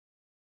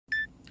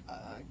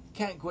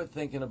Can't quit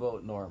thinking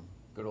about Norm.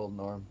 Good old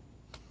Norm.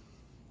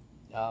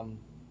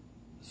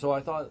 So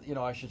I thought,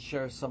 I should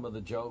share some of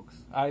the jokes.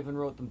 I even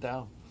wrote them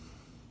down.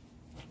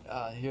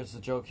 Here's the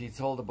joke he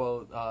told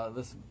about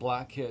this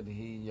black kid.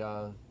 He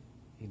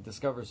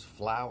discovers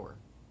flour,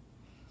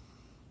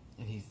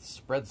 and he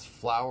spreads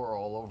flour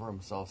all over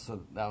himself.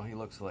 So now he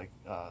looks like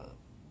a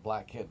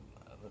black kid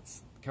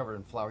that's covered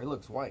in flour. He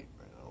looks white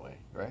right away,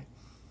 right?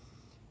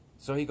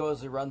 So he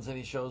goes, he runs, and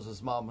he shows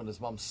his mom, and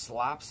his mom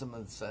slaps him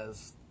and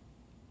says,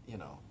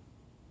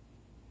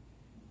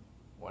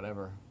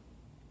 whatever,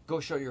 go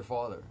show your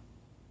father.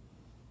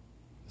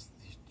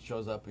 He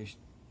shows up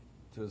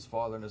to his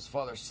father, and his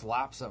father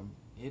slaps him.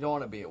 You don't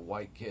want to be a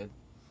white kid.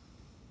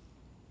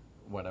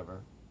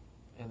 Whatever.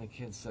 And the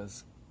kid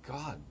says,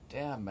 God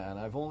damn, man,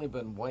 I've only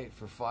been white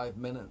for 5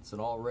 minutes, and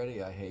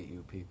already I hate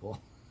you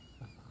people.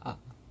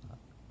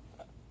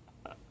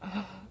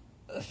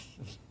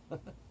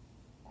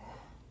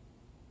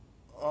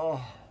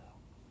 Oh.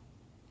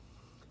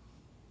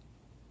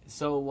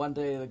 So one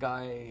day the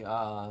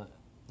guy,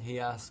 he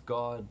asked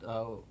God,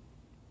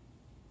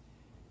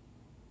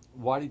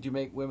 why did you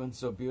make women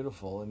so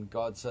beautiful? And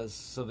God says,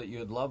 so that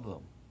you'd love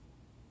them.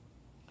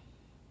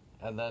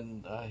 And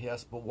then he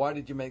asked, but why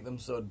did you make them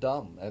so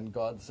dumb? And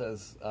God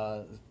says,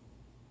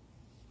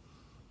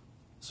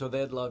 so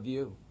they'd love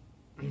you.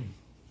 It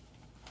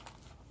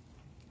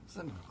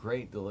wasn't a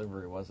great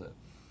delivery, was it?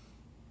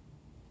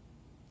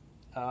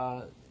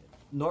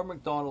 Norm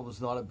MacDonald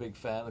was not a big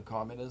fan of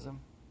communism.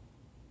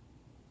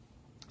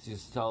 He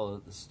used to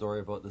tell the story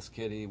about this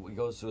kid. He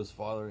goes to his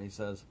father and he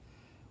says,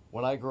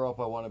 when I grow up,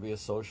 I want to be a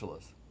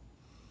socialist.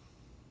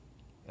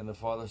 And the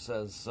father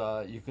says,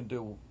 you can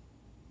do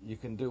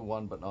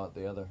one, but not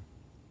the other.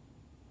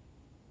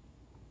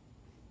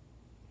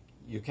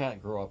 You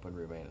can't grow up and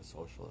remain a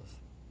socialist.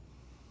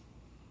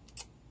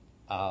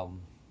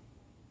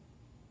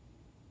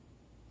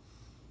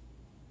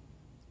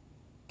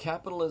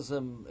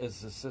 Capitalism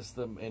is a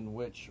system in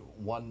which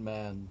one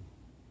man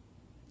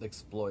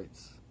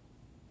exploits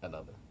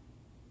another.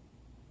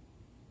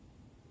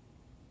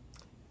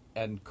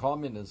 And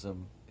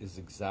communism is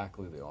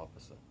exactly the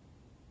opposite.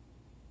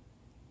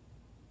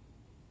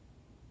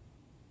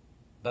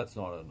 That's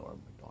not a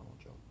Norm MacDonald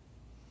joke.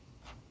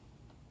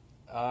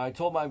 I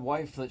told my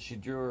wife that she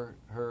drew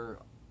her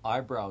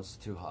eyebrows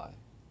too high.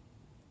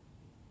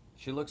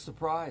 She looked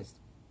surprised.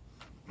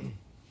 I'm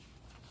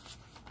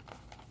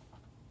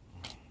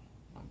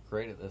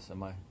great at this,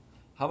 am I?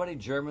 How many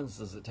Germans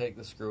does it take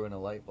to screw in a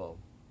light bulb?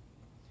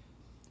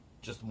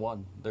 Just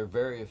one. They're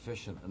very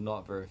efficient and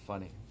not very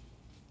funny.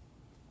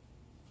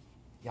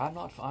 Yeah, I'm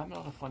not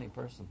a funny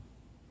person.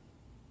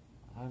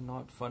 I'm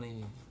not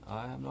funny.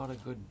 I am not a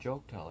good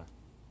joke teller.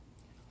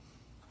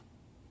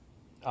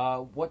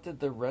 What did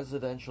the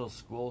residential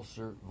school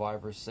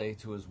survivor say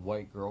to his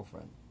white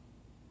girlfriend?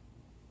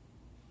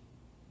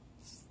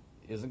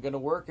 Isn't going to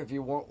work if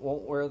you won't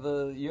wear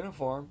the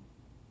uniform.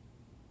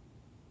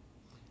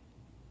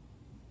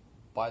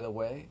 By the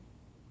way,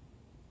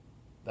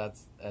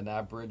 that's an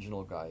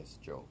Aboriginal guy's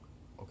joke,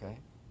 okay?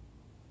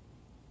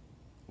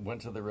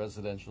 Went to the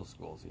residential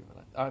schools even.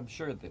 I'm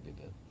sure that he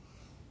did.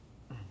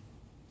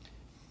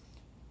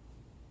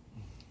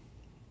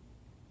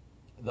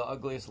 The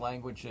ugliest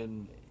language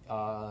in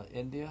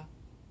India,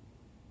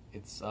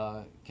 it's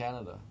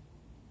Canada.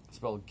 It's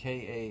spelled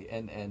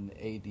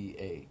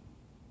Kannada,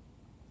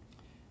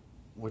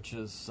 which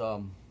is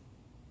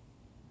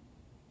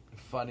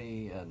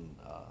funny, and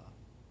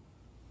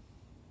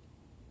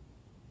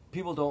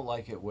people don't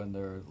like it when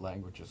their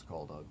language is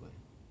called ugly.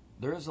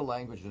 There is a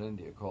language in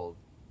India called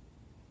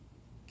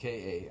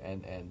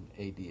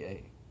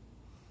Kannada.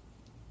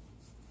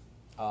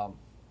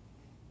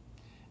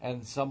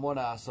 And someone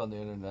asked on the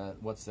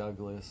internet, what's the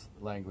ugliest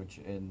language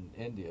in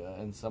India?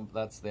 And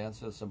that's the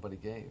answer that somebody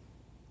gave.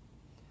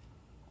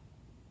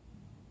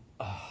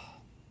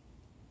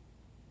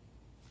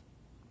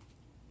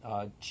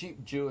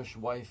 Cheap Jewish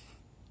wife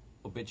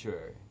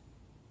obituary.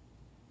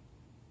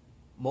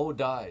 Mo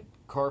died,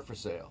 car for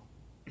sale.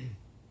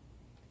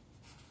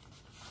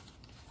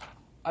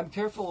 I'm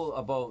careful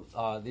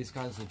about these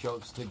kinds of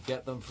jokes to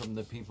get them from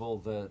the people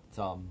that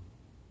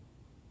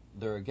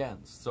they're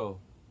against.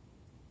 So,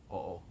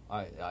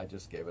 I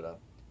just gave it up.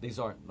 These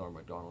aren't Norm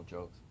MacDonald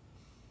jokes.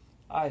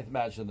 I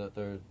imagine that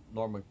they're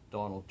Norm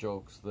MacDonald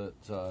jokes that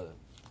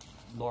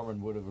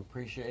Norman would have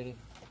appreciated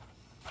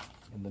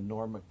in the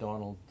Norm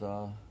MacDonald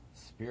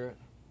spirit.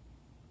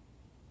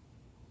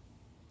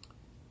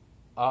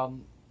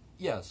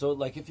 Yeah, so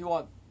like if you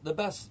want the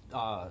best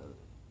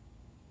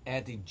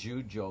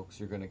anti-Jew jokes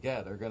you're going to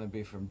get are going to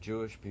be from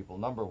Jewish people.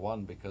 Number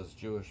one, because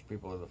Jewish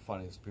people are the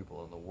funniest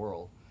people in the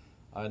world.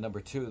 Number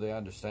two, they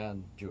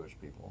understand Jewish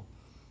people.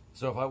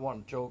 So if I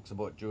want jokes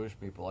about Jewish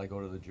people, I go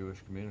to the Jewish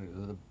community.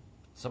 They're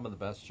some of the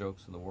best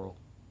jokes in the world.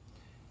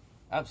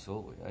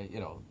 Absolutely.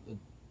 The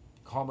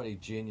comedy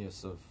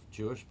genius of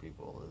Jewish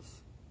people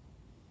is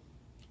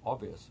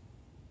obvious.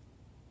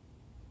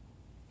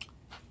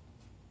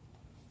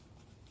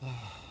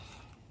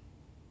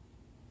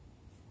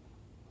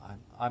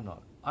 I'm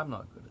not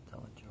good at